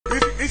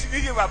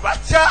iye bàbá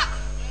tíá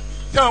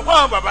jẹun kó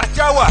àwọn bàbá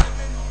tíá wà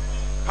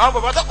àwọn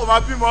bàbá tó kò máa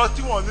bímọ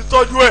tí wọn ò ní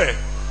tọ́jú ẹ̀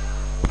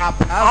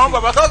àwọn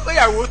bàbá tó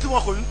gbéyàwó tí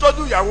wọn kò ní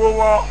tọ́jú ìyàwó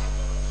wọn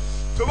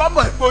tó bá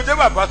mọ̀ pé o jẹ́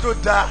bàbá tó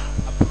dáa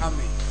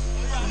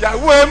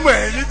ìyàwó ẹ mọ̀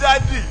ẹ́ ní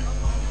dádì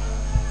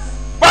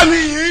pàmì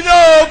yìí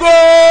lóògó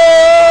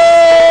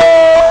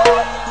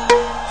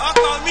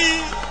ọkọ mi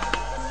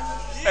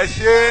ẹ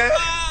ṣe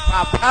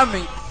bàbá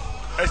mi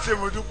ẹ ṣe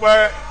mo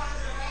dúpẹ́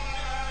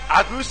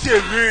àtúnṣe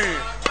mi.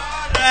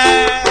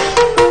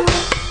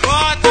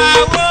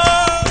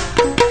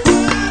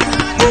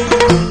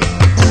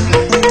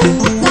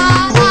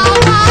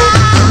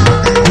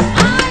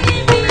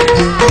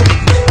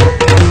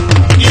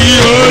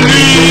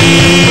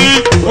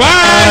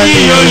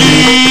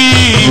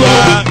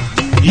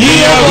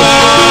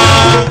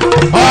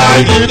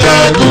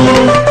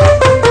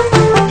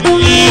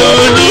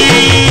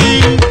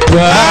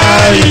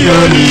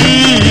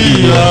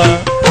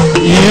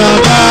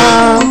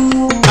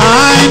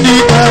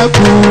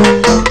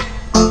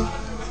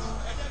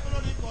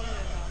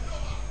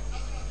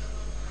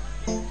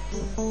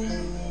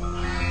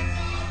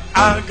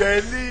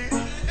 Angeli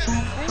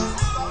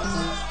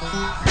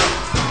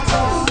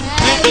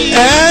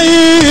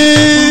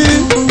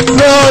ẹ̀yin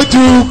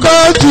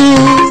lójúkójú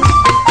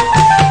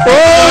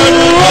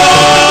olùwọ́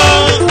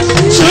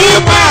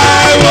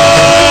ṣùpàwọ́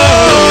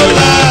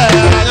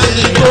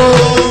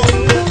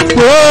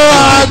gbogbo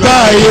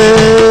àgbáyé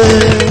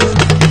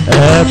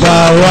ẹ bá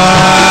wá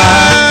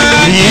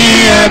ní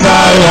ẹ bá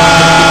wá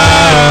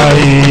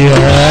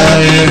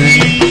ẹ̀yin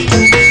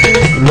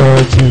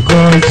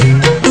lójúkójú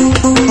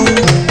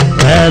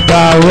ẹ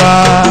bá wá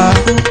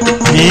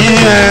ní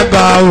ẹ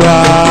bá wá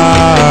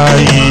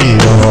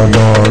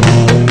ìrọ̀lọ́run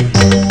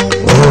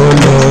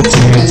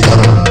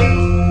olótìtọ́.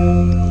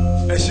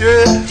 ẹ ṣe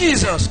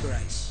Jesus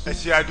Christ. ẹ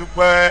ṣe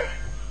àdúpẹ́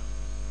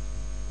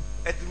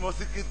ẹ ti mọ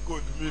secret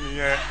code mi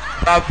nìyẹn.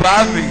 Bàbá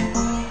mi.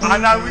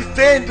 And I will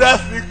stay in that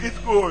secret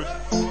code.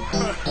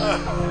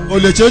 o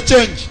lè ṣe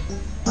change.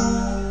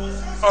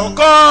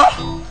 ọ̀kan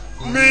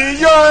mi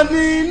yọ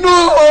nínú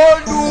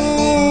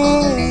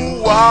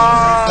Olúwa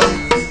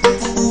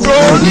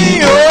torí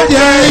ó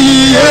jẹ́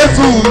iye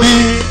fún mi.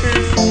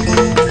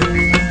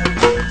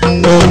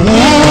 òun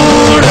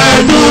rẹ̀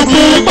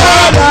dúdú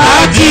padà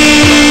kí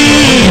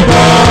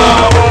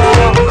ìbọn.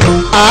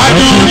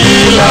 adúlí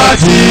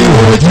láti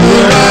ojú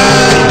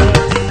rẹ̀.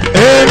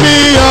 èmi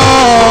yọ̀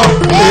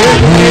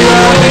nínú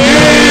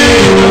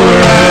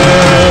rẹ̀.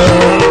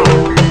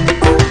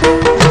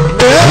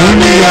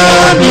 èmi yọ̀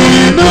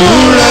nínú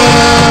rẹ̀.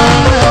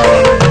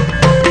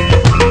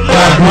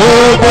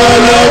 gbàgbọ́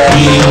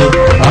lọ́kì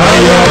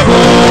ayọ̀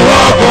fún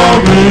ọkọ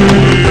mi.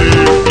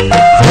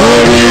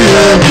 orí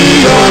èmi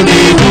yọ̀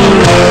nínú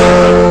rẹ̀.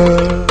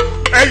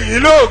 ẹ̀yìn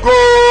lógo.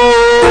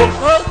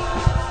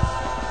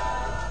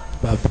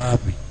 bàbá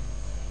mi.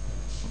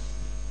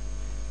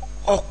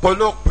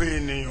 ọ̀pọ̀lọpọ̀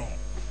ènìyàn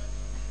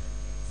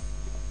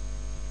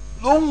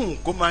lóhùn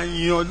kó máa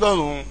yin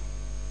Ọlọ́run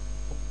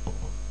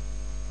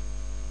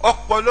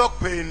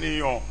ọ̀pọ̀lọpọ̀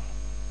ènìyàn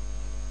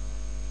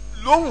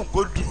lóhùn kó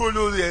dúró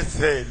lórí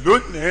ẹsẹ̀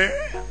lónìí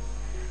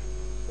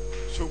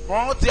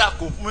ṣùgbọ́n tí a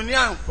kò fún ní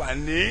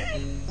àǹfààní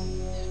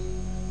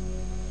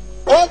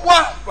ó wá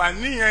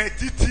àǹfààní yẹn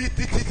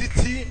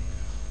títí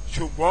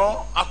ṣùgbọ́n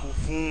a kò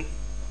fún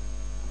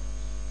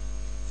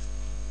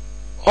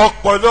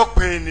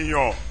ọ̀pọ̀lọpọ̀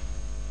ènìyàn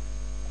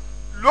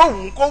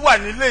lóhùn kó wà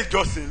nílé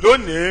ìjọsìn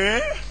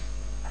lónìí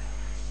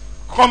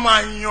kọ́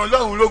máa yin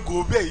Ọlọ́run lógo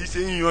bí èyí ṣe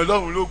yin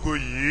Ọlọ́run lógo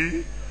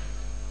yìí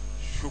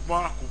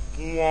ṣùgbọ́n a kò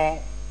fún wọn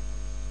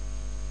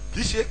kì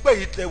í ṣe pé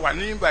èyí tẹ wà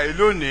ní ìbàyí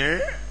lónìí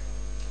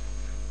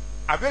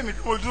àbẹ́mi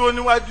tí mo dúró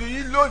níwájú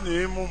yìí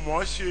lónìí mo mọ̀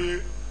ọ́ ṣe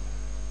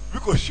bí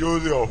kò ṣe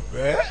oore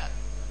ọ̀fẹ́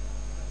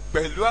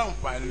pẹ̀lú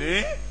àǹfààní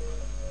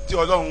tí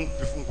Ọlọ́run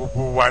fi fún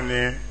gbogbo wa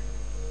ni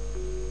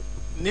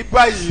ní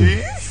báyìí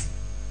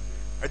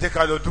ẹ jẹ́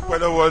ká lọ dúpẹ́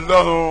lọ́wọ́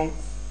Ọlọ́run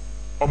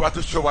ọba tó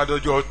ṣọ́ wa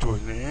lọ́jọ́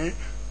tòní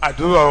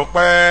àdúrà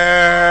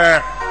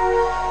ọpẹ́.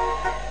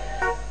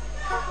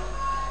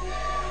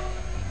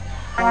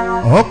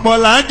 ọ̀pọ̀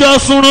là ń jọ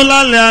súnrún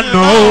lálẹ́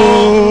àná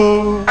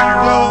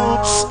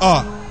o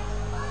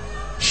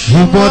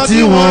ṣùgbọ́n tí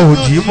wọn ò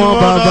jí mọ́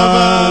bàbá.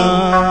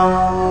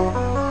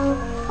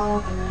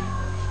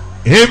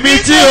 èmi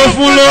tí o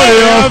fún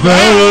lóore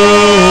ọ̀fẹ́ o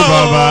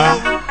bàbá.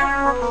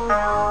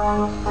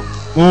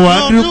 mo wá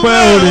dúpẹ́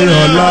oore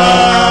ọ̀la.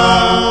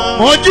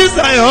 mo jí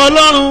sáyọ̀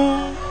Ọlọ́run.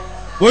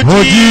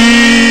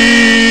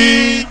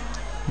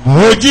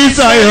 mo jí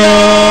sáyọ̀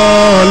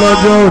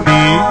lọ́jọ́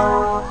òní.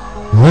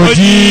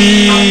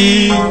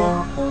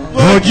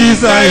 mo jí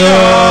sáyọ̀.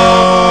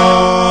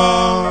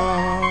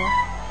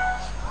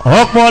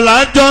 ọ̀pọ̀ là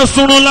ń jọ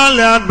súnrún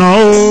lálẹ́ àná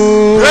o.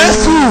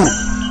 Jésù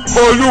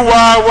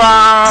Olúwa wa.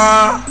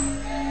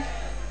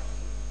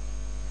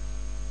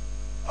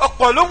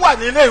 ọ̀pọ̀ ló wà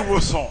nílé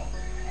ìwòsàn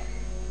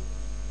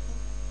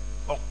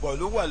ọ̀pọ̀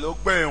ló wà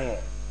lọ́gbà ẹ̀wọ̀n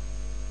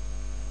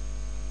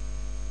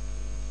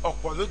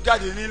ọ̀pọ̀ ló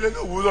jáde nílé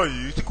lówùúrọ̀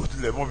yìí tí kò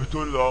tilẹ̀ mọbi tó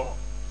ń lọ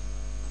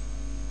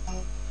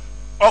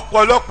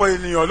ọ̀pọ̀lọpọ̀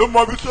ènìyàn ló mọ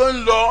ibi tó ń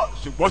lọ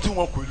ṣùgbọ́n tí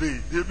wọn kò lè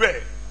débẹ̀.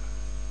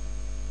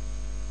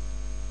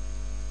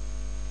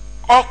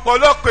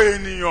 ọ̀pọ̀lọpọ̀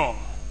ènìyàn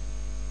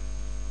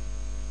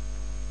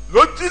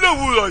ló jí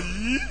lówùúrọ̀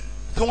yìí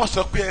tí wọ́n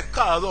sọ pé ẹ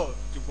káàárọ̀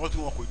ṣùgbọ́n tí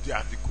wọn kò di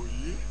àsìkò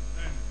yìí.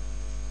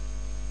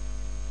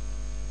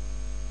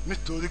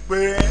 nítorí pé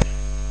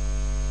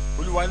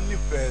Olúwa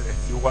nífẹ̀ẹ́ rẹ̀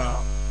sí wa,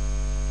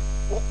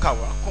 ó kà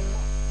wá kún,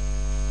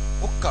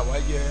 ó kà wá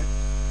yẹ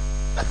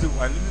láti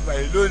wà níbí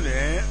báyìí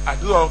lónìí.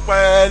 Àdúrà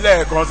ọpẹ́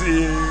lẹ́ẹ̀kan sí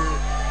i.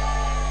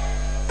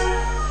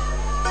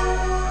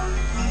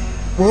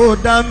 Mo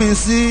dá mi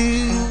sí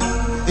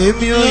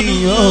èmi ò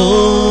yàn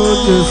ó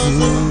Jésù.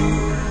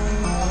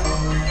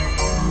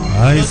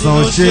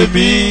 Àìsàn ṣe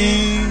mí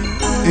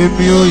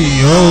èmi ò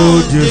yàn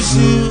ó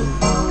Jésù.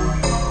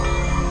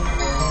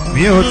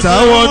 Mi ò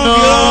táwọ́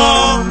náà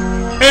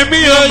èmi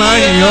ò máa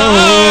yàn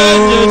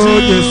ó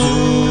Jésù.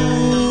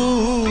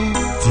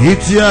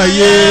 Títí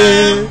ayé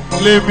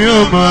lèmi ò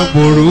máa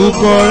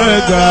gbórúkọ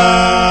rẹ̀ ga.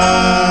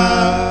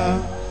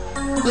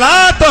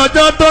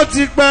 Látọjọ́ tó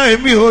ti pẹ́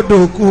èmi ò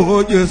dòkú ó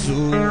Jésù.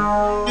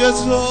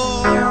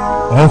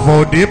 Ọ̀fọ̀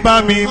òde bá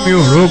mi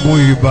ò rógun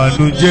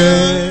ìbànújẹ́.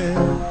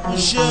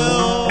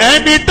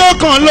 Ẹni tó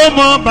kàn ló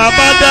mọ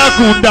bàbá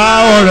dákun dá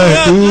ọ̀rẹ́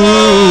dúró.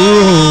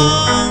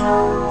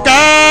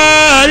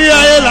 Kárí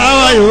ayé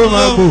làwa yóò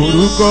máa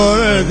gbórúkọ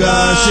rẹ̀ ga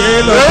ṣe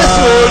lọ́ba.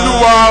 Jésù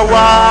Olúwa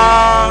wa.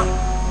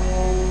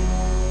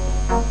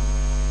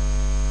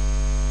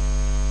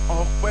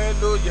 Ọpẹ́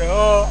ló yẹ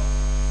ọ́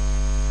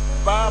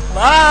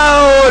bàbá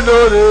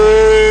olóore.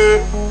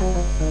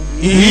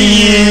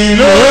 Ìyìn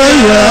ló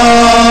yẹ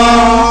ọ́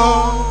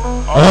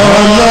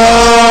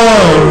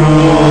Ọlọ́run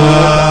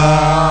wa.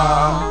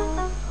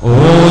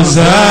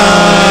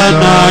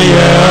 Hòsánà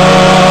yẹ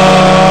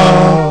ọ́,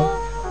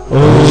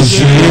 ó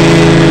ṣé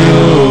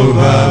o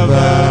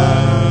bàbá.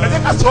 Ẹ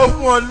jẹ́ ká sọ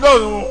fún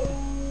Ọlọ́run,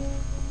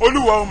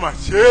 Olúwa ó mà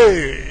ṣe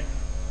é.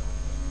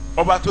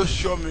 Ọba tó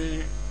ṣọ́ mi,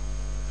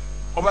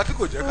 ọba tí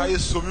kò jẹ́ káyé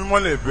so mí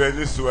mọ́lẹ̀ bẹ́ẹ̀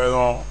ní so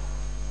ẹran,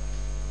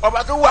 ọba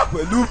tó wà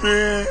pẹ̀lú mi,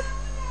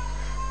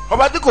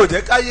 ọba tí kò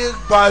jẹ́ káyé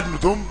gbádùn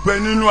tó ń bẹ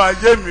nínú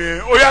ayé mi.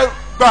 Ó yá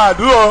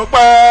gbàdúrà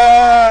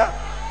ọpẹ́.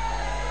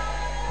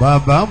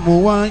 Bàbá mo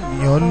wá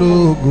yàn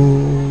lógo.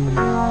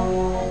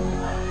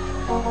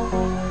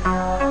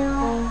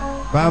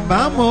 Bàbá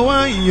mo wá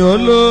yàn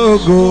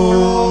lógo.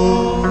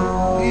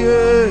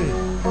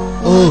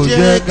 Ó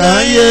jẹ́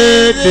káyé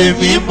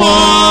tèmi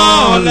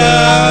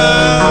mọ́lẹ̀.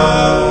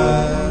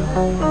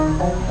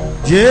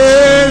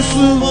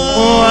 Jésù mo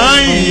wá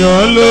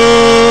yàn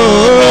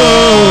lógo.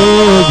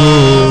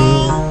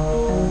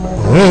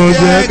 Ó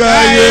jẹ́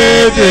káyé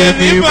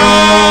tèmi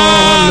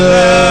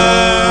mọ́lẹ̀.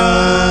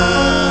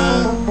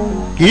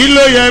 Kí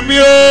ló yẹ mí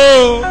o?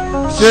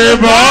 Ṣé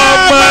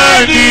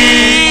bọ́pẹ́ ni?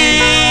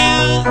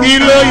 Kí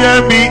ló yẹ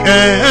mí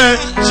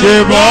ṣé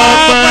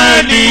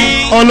bọ́pẹ́ ni?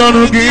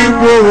 Ọlọ́run kì í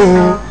gbòòrò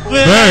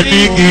bẹ́ẹ̀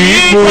ni kì í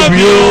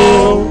gbòbí o.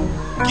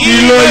 Kí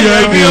ló yẹ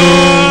mí o?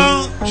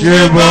 Ṣé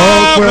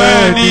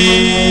bọ́pẹ́ ni?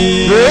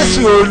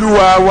 Jésù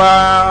Olúwa wa.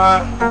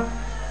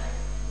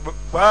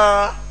 Gba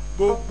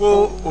gbogbo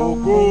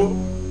ògo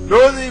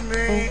lórí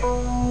mi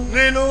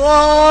nínú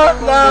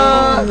ọ̀la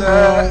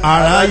rẹ̀.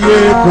 Aráyé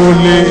kò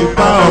lè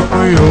bá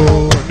ọkùnrin o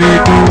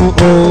nínú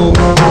o.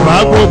 Gba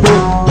gbogbo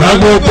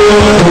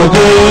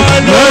ògo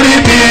lórí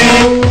mi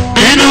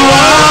nínú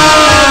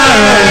ọ̀la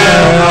rẹ̀.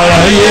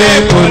 Aráyé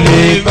kò lè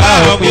bá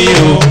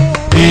ọkùnrin o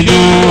nínú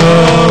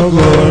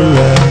ògo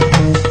rẹ̀.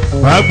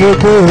 Gba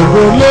gbogbo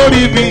ògo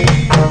lórí mi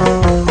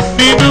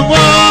nínú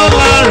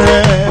ọ̀la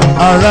rẹ̀.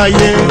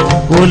 Aráyé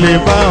kò lè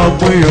bá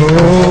ọkùnrin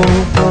o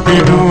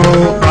nínú o.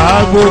 Gba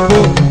gbogbo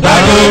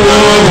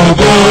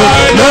ògo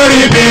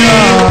lórí mi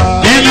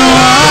nínú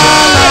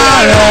ọ̀la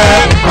rẹ̀.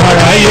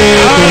 Aráyé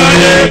kò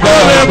lè bá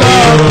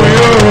ọkùnrin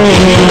o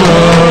nínú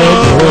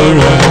ògo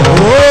rẹ̀.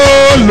 Ó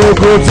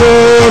lógo tó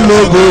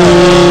lógo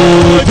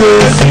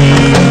Jésù.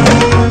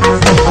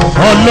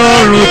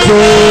 Ọlọ́run tó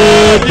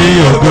ní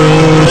ògo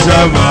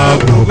ṣàmà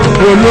gbogbo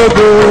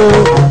ológo.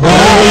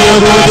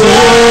 Ológo tó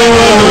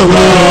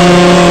lógo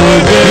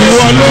Jésù.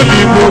 Ìwọ ló ní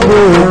gbogbo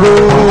ògo.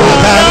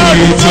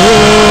 Àtàkì tó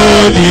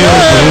ní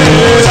ògo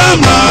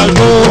ṣàmà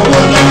gbogbo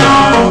lọ.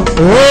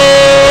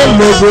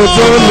 Ológo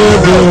tó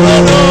lógo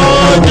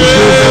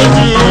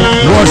Jésù.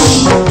 Wọ́ṣ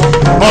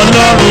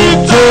Ọlọ́run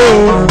tó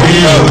ní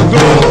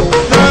ògo.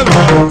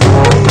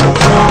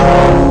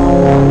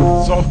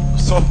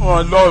 Sọ fún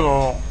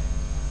Ọlọ́run,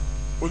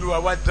 Olúwa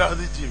wá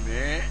dáríjì mí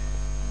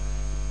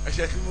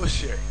ẹ̀ṣẹ̀ tí mo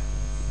ṣẹ̀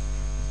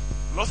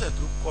lọ́sẹ̀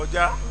tó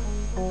kọjá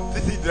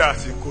títí di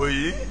àsìkò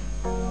yìí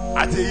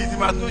àti èyí tí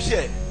máa tún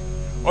ṣẹ̀.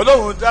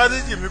 Ọlọ́run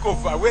dáríjì mí, kò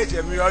fàwé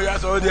ẹ̀ṣẹ̀ mi, ọ̀yá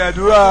sọ di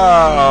àdúrà.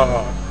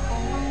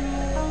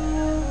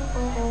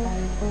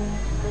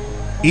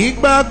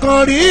 Ìgbà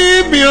kan rí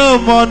mi ò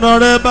mọ̀nà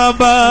rẹ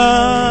bàbá.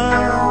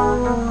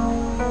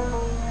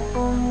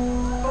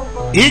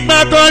 Ìgbà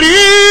kan rí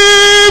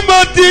mo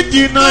ti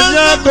jìnnà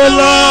yàgò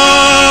lọ.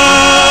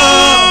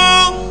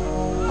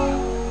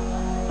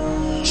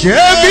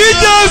 Ṣebí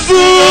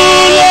Jésù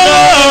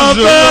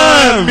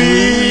lọ́fẹ́ mi.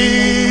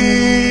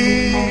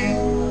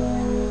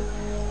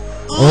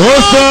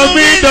 sọ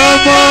mí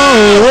dánmọ́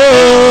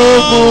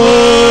òmò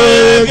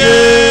ege.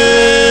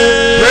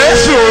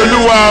 Jésù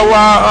Olúwa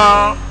wa.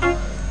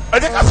 Ẹ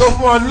jẹ́ ká sọ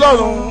fún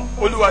Ọlọ́run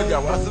Olúwa yà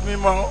wá sí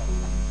mímọ́.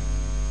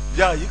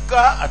 Yà àyíká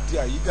àti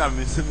àyíká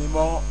mi sí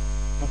mímọ́.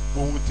 Gbogbo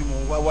ohun tí mo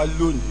wá wá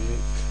lónìí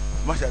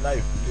má ṣe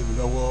aláìfilé mi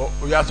lọ́wọ́.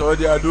 Ó yá sọ ọ́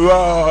di àdúrà.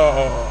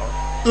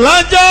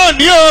 Lọ́jọ́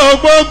òní o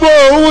gbogbo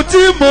ohun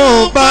tí mo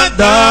bá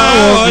dá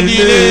ọ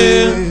nílé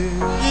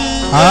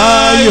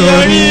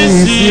ayọ̀rí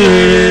sí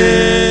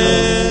rere.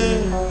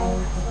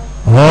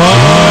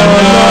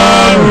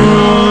 Ọlọ́run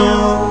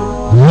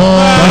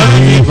wọ́n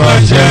ní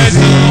fàṣẹ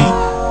sí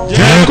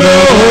jẹ́ kó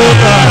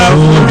dà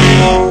fún mi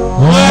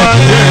wọ́n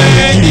jẹ́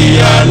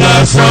ìyá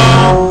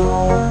lásán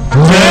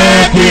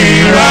jẹ́ kí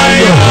n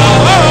ráyọ̀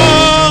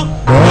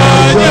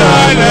lọ́jọ́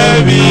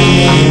lẹ́bí.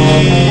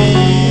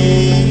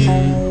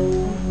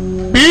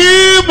 Bí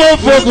mo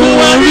fògùn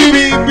wẹ̀rí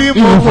mi bí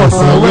mo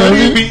fọ̀sán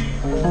wẹ̀rí mi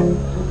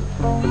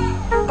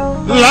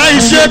láì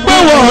ṣe pé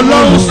wọ́n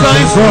Ọlọ́run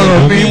sáì sọ̀rọ̀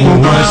mi mo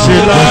máa ṣe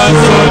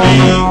lásán ni.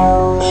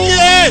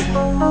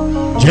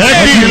 Jẹ́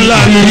kí n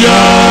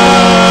lálùyọ́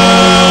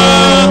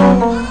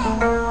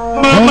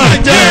màmá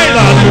jẹ́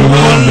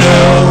ìlàlùmọ́lẹ̀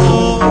o.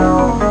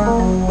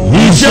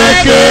 Iṣẹ́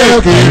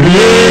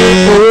kékeré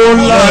owó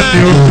ńlá ni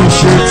o fi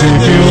ṣe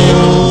tèmi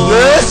o.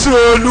 Jésù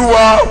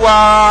Olúwa wa.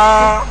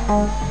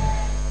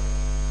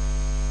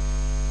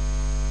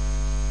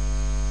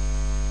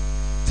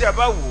 Tí a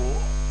bá wò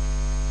ó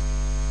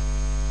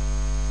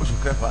oṣù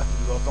kẹfà ti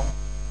lọ tán,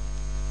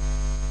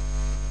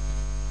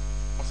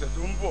 ọ̀sẹ̀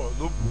tó ń bọ̀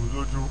ló bù ú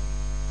lójú,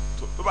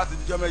 tó bá ti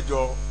dijọ́ mẹ́jọ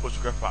oṣù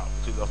kẹfà ó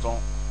ti lọ tán,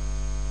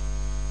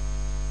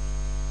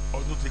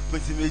 ọdún ti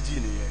pín sí méjì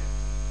nìyẹn.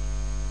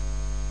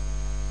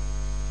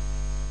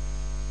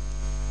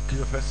 Kí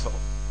ló fẹ́ sọ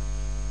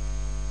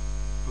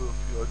pé o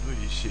fi ọdún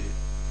yìí ṣe?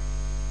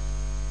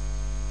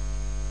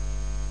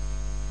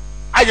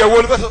 Àyẹ̀wò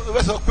ló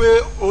fẹ́ sọ pé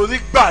orí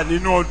gbà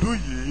nínú ọdún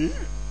yìí.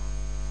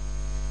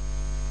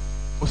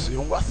 O sì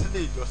ń wá sílé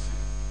ìjọsìn,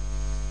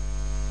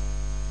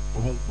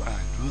 òun gba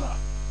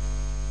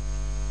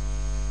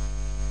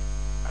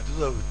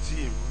àdúrà ò tí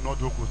ì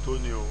múnádóko tó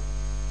ní o.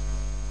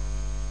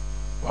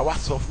 Wàá wá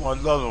sọ fún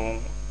Ọlọ́run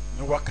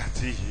ní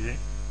wákàtí yìí,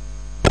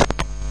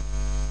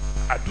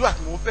 àdúrà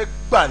tí mo fẹ́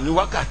gbà ní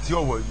wákàtí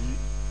ọ̀wọ̀ yìí,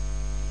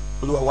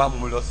 Olúwa wa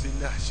mú lọ sí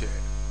ilé àṣẹ.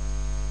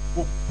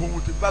 Gbogbo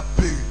ohun tí bá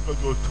béèrè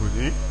lọ́jọ́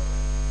tòní,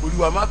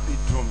 Olúwa má fi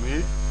dùn mí.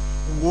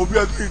 Wo bí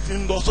ọdún yìí ti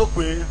ń lọ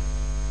sópin.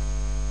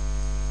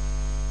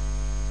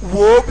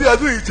 Wo bí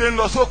ọdún yìí ti ń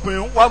lọ sópin,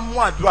 wá mú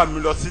àdúrà mi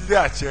lọ sí ilé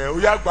àṣẹ. Ó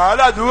yá gbà á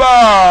ládùúrà.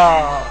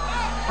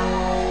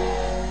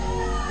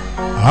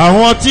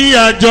 Àwọn tí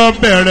a jọ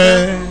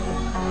bẹ̀rẹ̀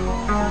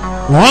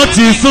wọ́n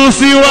ti sún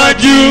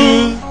síwájú.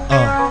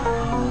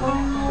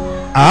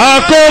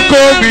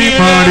 Àkókò mi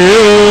mọ̀ rè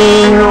o,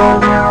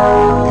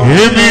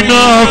 èmi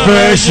náà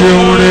fẹ́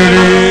ṣeun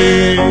rere.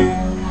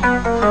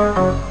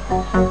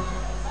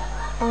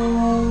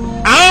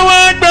 Àwọn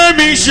ẹgbẹ́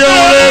mi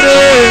ṣeun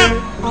rere,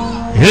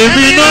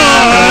 èmi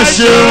náà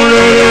ṣeun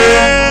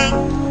rere.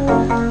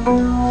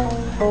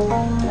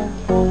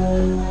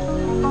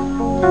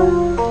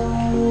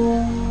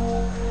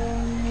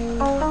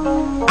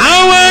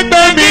 Àwọn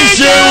ẹgbẹ́ mi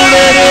ṣeun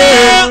rere,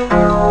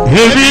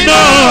 èmi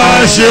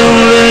náà ṣeun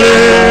rere.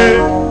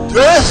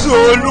 Jésù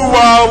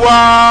Olúwa wa.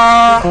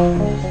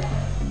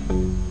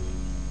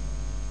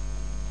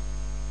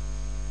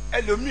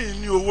 Ẹlòmíì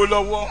ní owó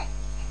lọ́wọ́,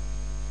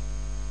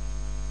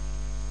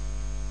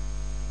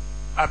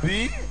 àbí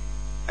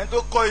ẹni tó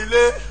kọ́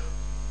ilé,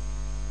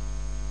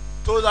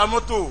 tó ra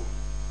mọ́tò,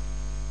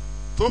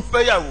 tó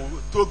fẹ́yàwó,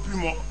 tó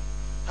bímọ,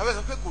 abẹ́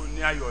sọ pé kò ní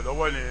ayọ̀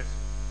lọ́wọ́ ni.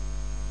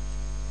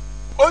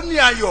 Ó ní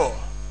ayọ̀,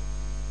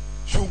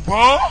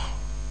 ṣùgbọ́n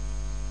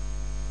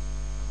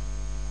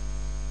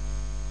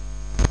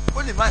ó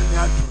lè má ní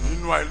adùn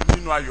nínú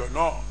ayọ̀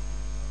náà.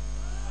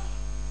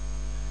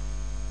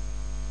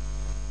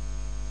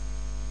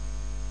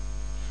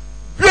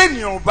 Bí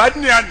ènìyàn ò bá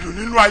ní adùn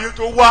nínú ayé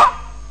tó wá,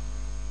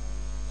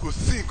 kò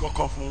sí nǹkan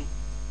kan fún un.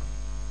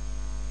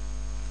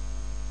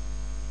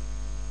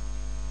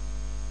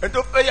 Ẹni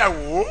tó fẹ́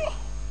yàwó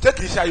tẹ́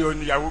kìí ṣe ayọ̀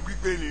níyàwó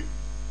gbígbé ni.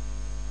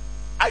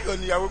 Ayọ̀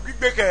níyàwó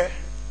gbígbé kẹ,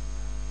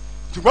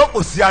 ṣùgbọ́n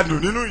kò sí adùn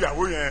nínú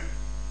ìyàwó yẹn.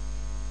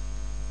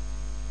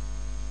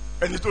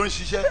 Ẹni tó ń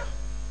ṣiṣẹ́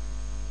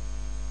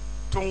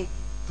tó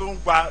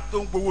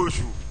ń gbowó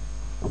oṣù,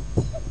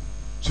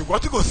 ṣùgbọ́n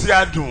tí kò sí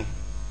adùn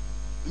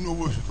nínú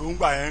owó oṣù tó ń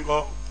gbà yẹn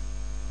kọ́,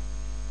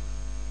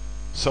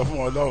 sọ fún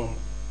Ọlọ́run,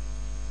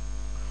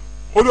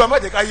 Olúwa má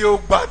jẹ́ ká yóò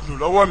gbádùn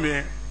lọ́wọ́ mi,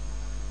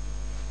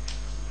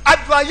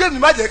 adùn ayé mi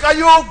má jẹ́ ká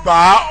yóò gbà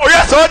á. Ó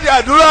yá sọ ọ́ di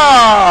àdúrà.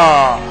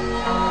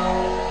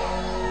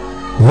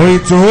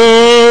 Òyìntó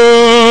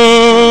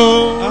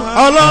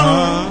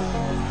Ọlọ́run,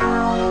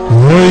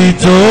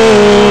 òyìntó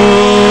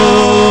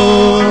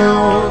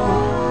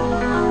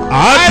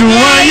adùn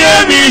ayé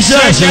mi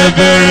ṣẹ̀ṣẹ̀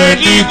bẹ̀rẹ̀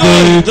ní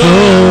kòtò.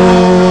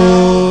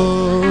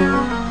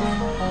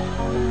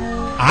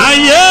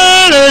 Ayé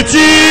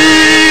retí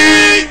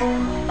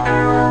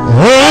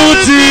ohun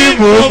tí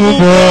mo mú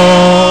bọ̀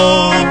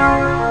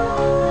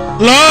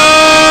lọ.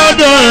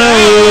 lọ́dọ̀ rẹ̀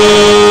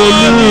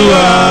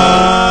Olúwa.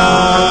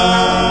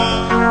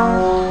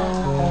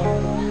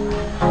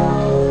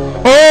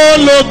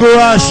 Ológo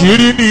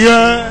àṣírí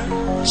nìyẹn.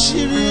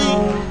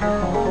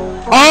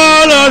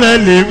 Ọ̀rọ̀ rẹ̀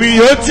lèmi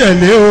yóò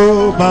tẹ̀lé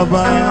o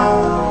bàbá.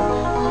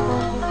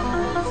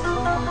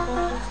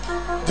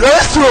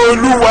 Jésù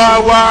Olúwa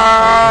wa.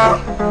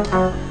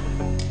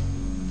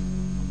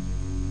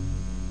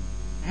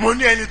 Mo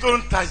ní ẹni tó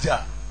ń tajà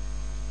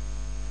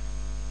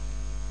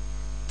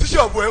tí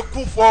ṣọ́ọ̀bù ẹ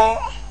kún fọ́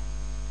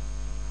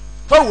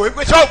tọ́wọ́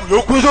pé ṣọ́ọ̀bù ló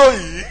kún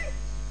sóyìí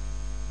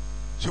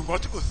ṣùgbọ́n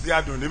tí kò sí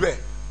adùn níbẹ̀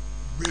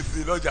gbèsè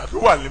lọ́jà tó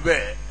wà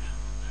níbẹ̀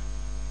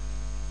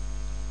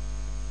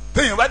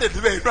téèyàn bá dé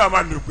síbẹ̀ inú àmà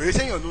nù pé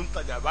ṣéèyàn ló ń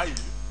tajà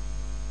báyìí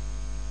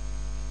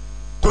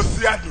kò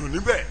sí adùn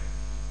níbẹ̀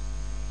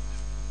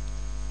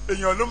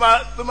èèyàn ló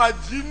máa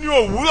jí ní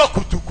òwúrọ̀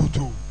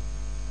kùtùkùtù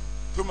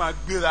tó máa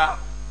gbéra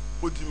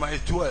ó di máa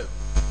 12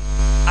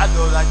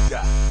 adọ́rajà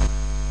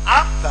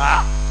áta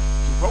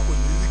ṣùgbọ́n kò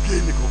ní ní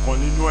géènì kankan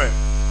nínú ẹ̀.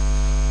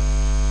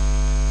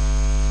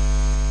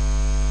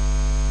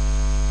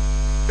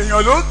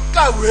 èèyàn ló ń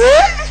kàwé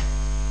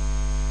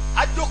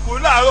ajókòó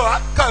láàárọ̀ á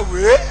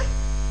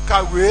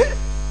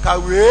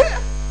kàwé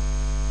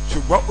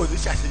ṣùgbọ́n kò ní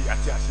ṣàṣeyẹ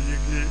àti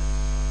àṣeyege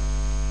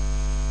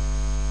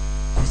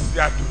kò sí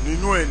adùn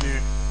nínú ẹ̀ ni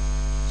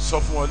sọ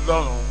fún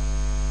Ọlọ́run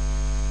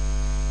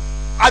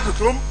adùn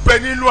tó ń bẹ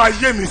nínú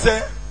ayé mi sẹ́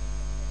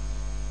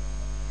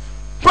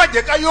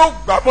bàjẹ́ ká yóò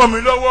gbà bọ́ mi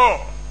lọ́wọ́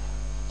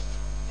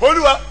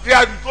Olúwa fi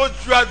adùn tó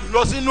ju adùn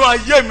lọ sínú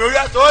ayé mi ó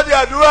yá sọ ọ́ di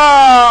àdúrà.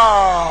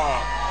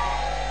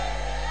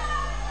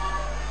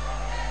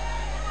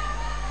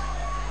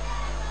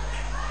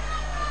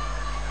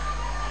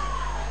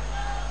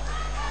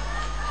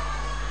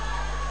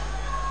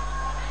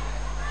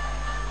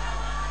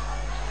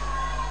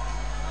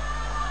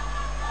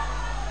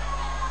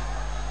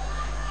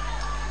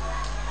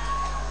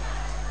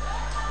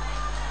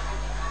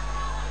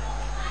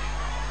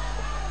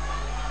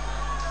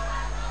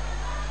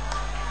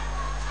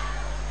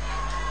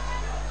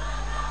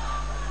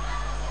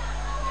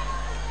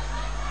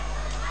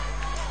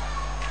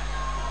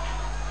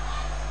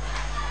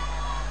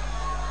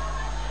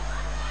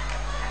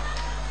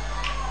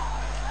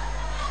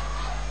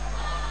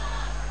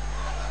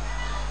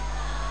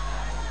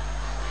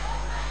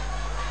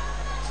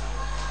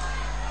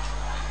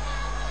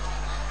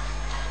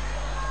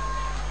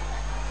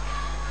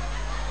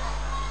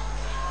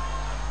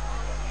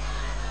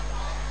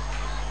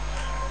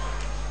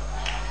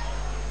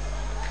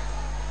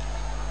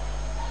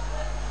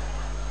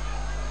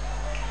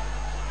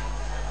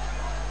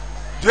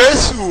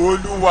 Jésù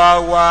Olúwa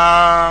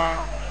wa.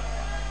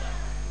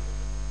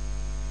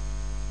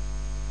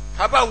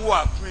 Ká bá wo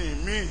àfihàn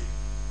mi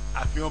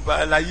àfihàn ọba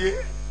aláyé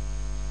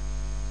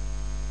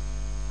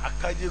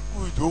akájẹkù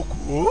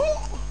ìdókòó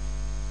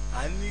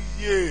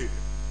àníyè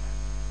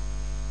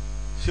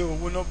ṣé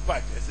owó náà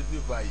bàjẹ́ síbí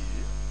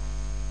báyìí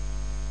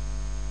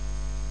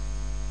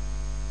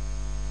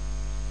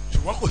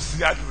ṣùgbọ́n kò sí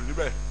adùn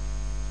níbẹ̀.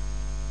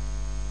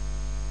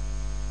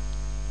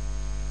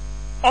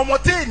 ọmọ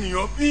tí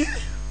ènìyàn bí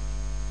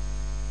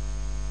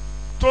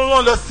tó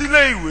rán lọ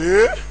sílé ìwé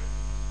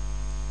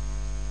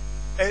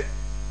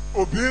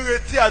òbí ń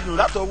retí adùn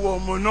látọwọ́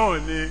ọmọ náà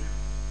ni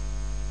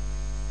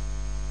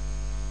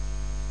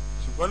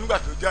ṣùgbọ́n nígbà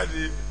tó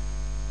jáde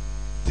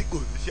tí kò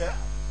níṣẹ́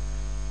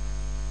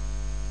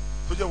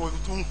tó jẹ́ wọ́n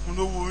tó ń fún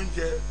lówó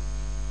oúnjẹ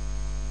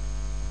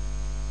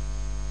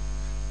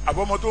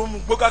àbọ̀mọ́ tó ń mú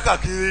gbó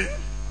káàkiri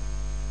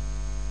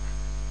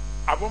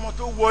àbọ̀mọ́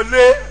tó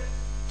wọlé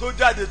tó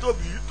jáde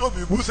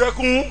tóbi bú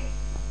sẹ́kún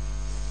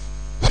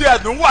tí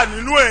ẹ̀dùn wà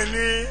nínú ẹ̀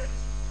ni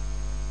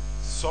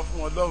sọ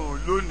fún Ọlọ́run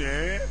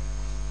lónìí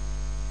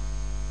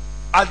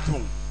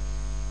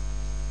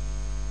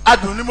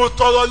adùn ni mo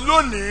tọrọ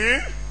lónìí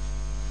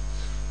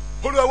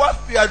Olúwa wá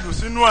fi adùn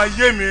sínú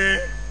ayé mi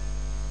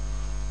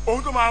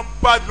ohun tó máa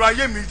bà adùn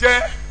ayé mi jẹ́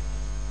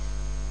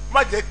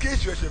má jẹ́ kí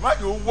èsì ẹ̀ṣẹ̀ má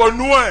jẹ́ ó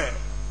wọnú ẹ̀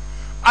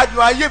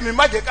adùn ayé mi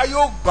má jẹ́ ká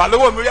yóò gbà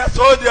lọ́wọ́ mi yá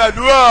sọ́ di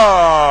àdúrà.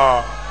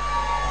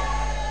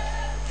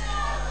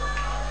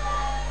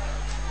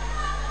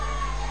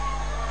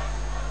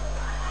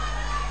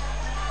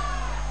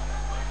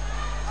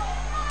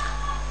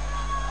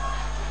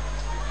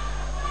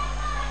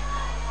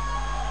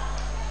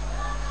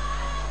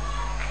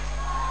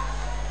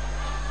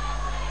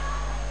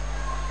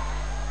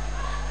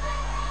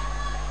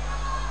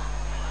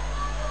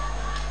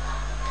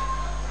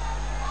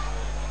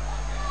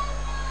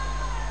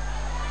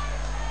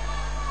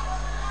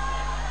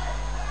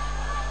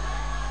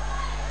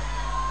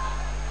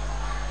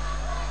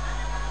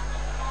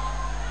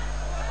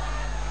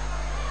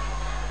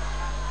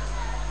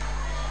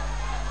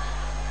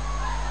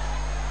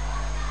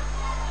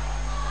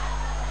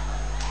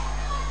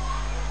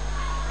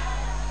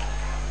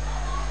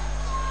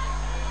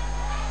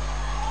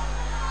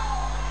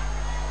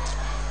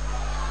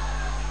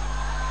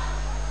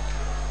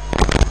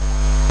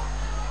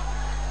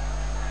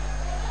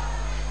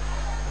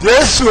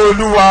 Jésù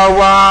Olúwa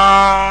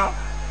wa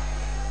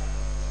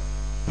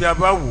bí a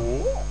bá wò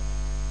ó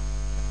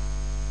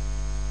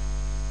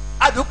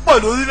pọ̀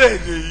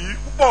lórílẹ̀‐èdè yìí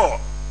púpọ̀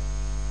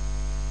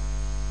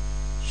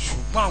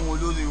ṣùgbọ́n àwọn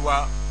olórí wa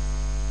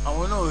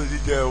àwọn náà ò rí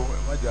jẹ o ẹ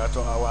má jẹ́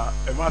àtọ́ wa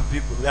ẹ má bí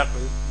ìpè bóyá pé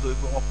lórí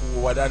pé wọ́n kó owó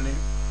wa dání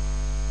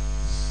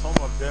some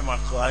of them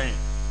are crying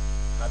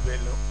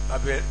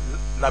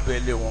lábẹ́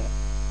ilé wọn.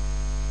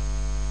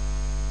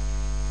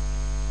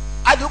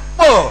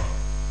 adúpọ̀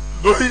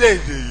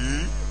lórílẹ̀‐èdè yìí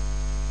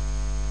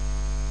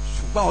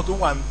ṣùgbọ́n àwọn tó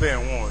wà ń bẹ̀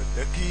wọn ò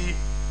jẹ́ kí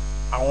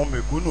àwọn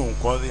mẹ̀kúnnù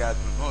nǹkan rí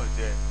adùn náà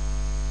jẹ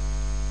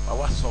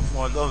àwa sọ fún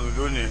Ọlọ́run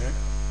lónìí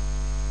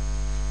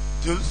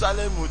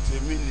Jerúsálẹ́mù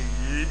tèmi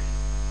nìyí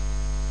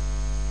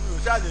mi ò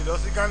ṣáà lè lọ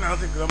sí Ghana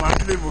sí nǹkan máa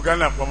kílè mú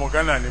Ghana pọmọ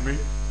Ghana ni mí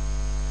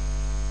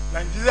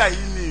Nàìjíríà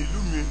yìí ni ìlú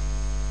mi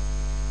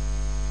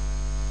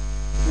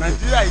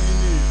Nàìjíríà yìí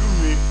ni ìlú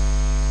mi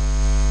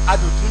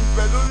adùn tí ń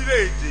bẹ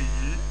lórílẹ̀‐èdè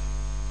yìí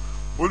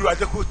Olúwa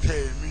jẹ́ kó tẹ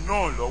èmi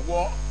náà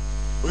lọ́wọ́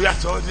ó yá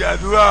sọ ọ́ di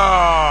àdúrà.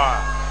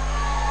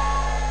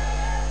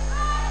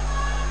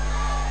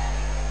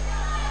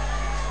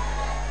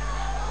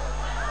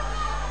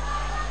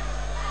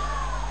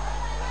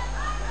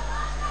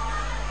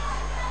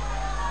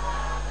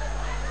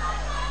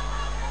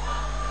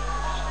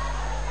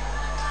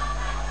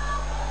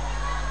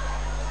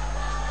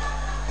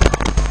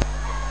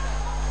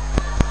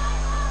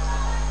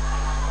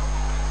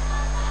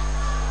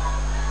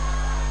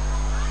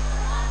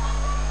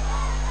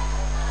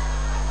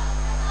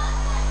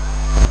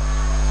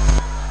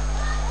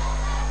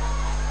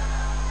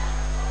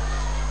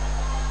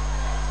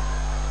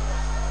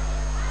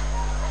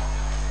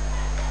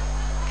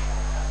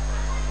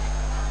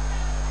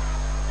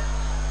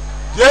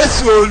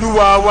 Jésù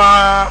Olúwa wa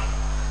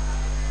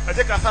ẹ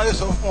jẹ́ ká sáré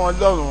sọ fún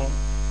Ọlọ́run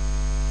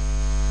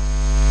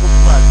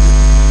gbogbo àti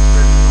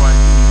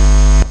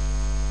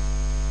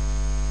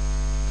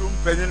tó ń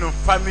bẹ nínú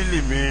fámìlì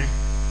mi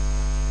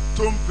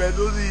tó ń bẹ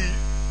lórí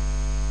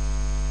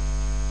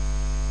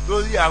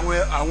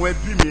àwọn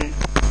ẹbí mi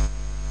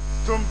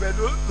tó ń bẹ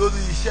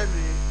lórí iṣẹ́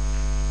mi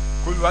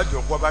kó Olúwa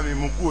jọ̀ọ́ kó bá mi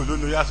mú kúrò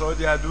lónìí yá sọ ọ́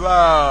di àdúrà.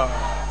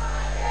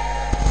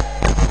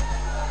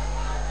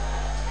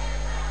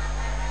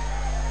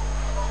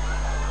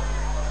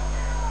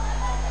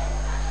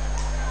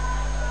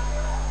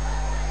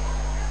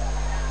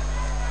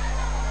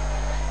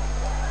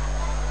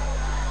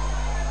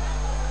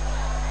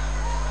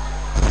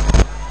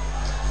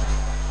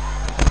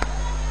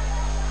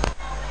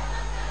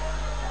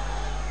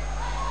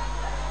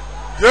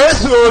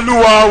 Jésù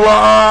Olúwa wa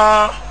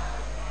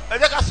ẹ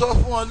jẹ́ ká sọ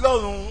fún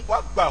Ọlọ́run wá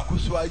gba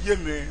àkóso ayé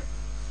mi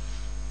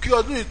kí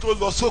ọdún yìí tó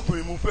lọ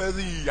sópin mo fẹ́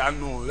rí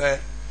ìyanu rẹ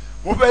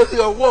mo fẹ́ rí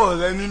ọwọ́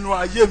rẹ nínú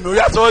ayé mi ó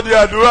yá sọ di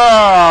àdúrà.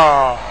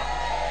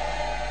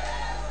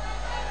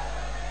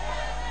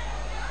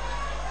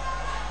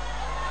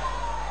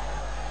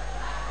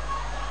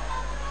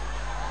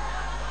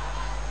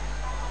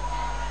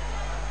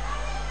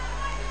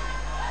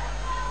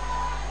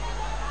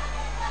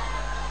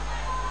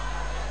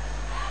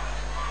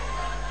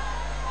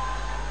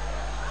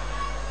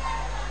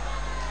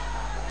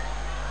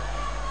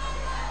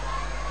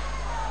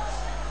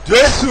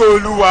 Jésù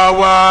Olúwa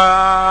wa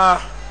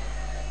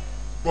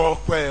gbọ́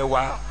ọpẹ́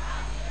wa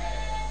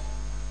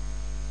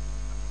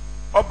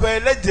ọba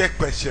ẹlẹ́jẹ̀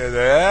pẹ̀ṣẹ̀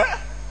rẹ́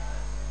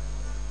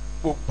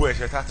gbogbo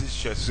ẹ̀ṣẹ̀ tá a ti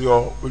ṣẹ̀ sí ọ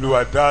Olúwa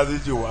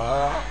dáríjì wá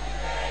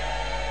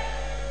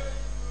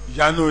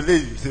ìyanu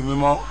eléyìí ṣe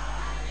mímọ́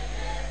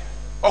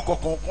ọkọ̀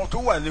kọ̀ọ̀kan tó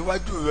wà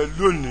níwájú rẹ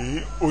lónìí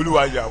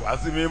Olúwa yà wá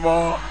sí mímọ́.